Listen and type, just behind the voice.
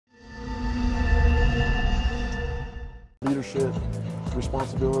leadership,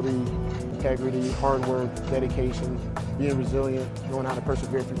 responsibility, integrity, hard work, dedication, being resilient, knowing how to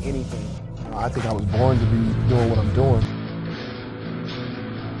persevere through anything. I think I was born to be doing what I'm doing.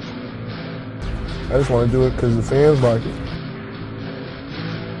 I just want to do it because the fans like it.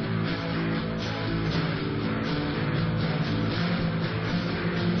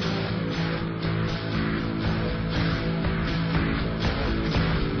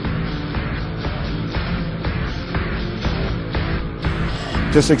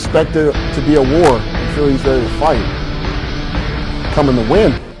 Just expect it to be a war and Phil Heath's ready to fight. Coming to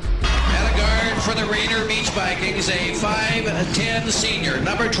win. At a guard for the Rainier Beach Vikings, a 5'10" senior,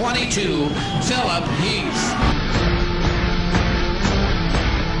 number 22, Phil Heath.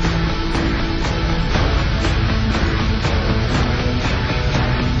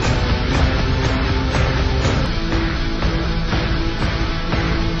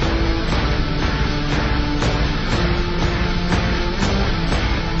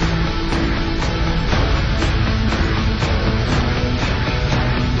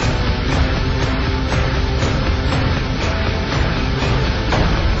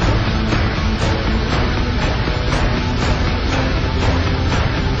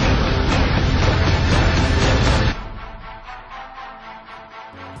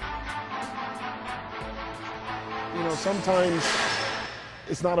 You know, sometimes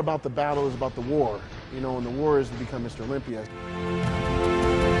it's not about the battle, it's about the war. You know, and the war is to become Mr. Olympia.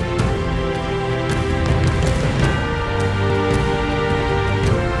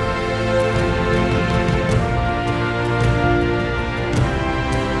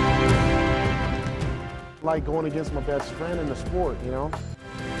 Like going against my best friend in the sport, you know?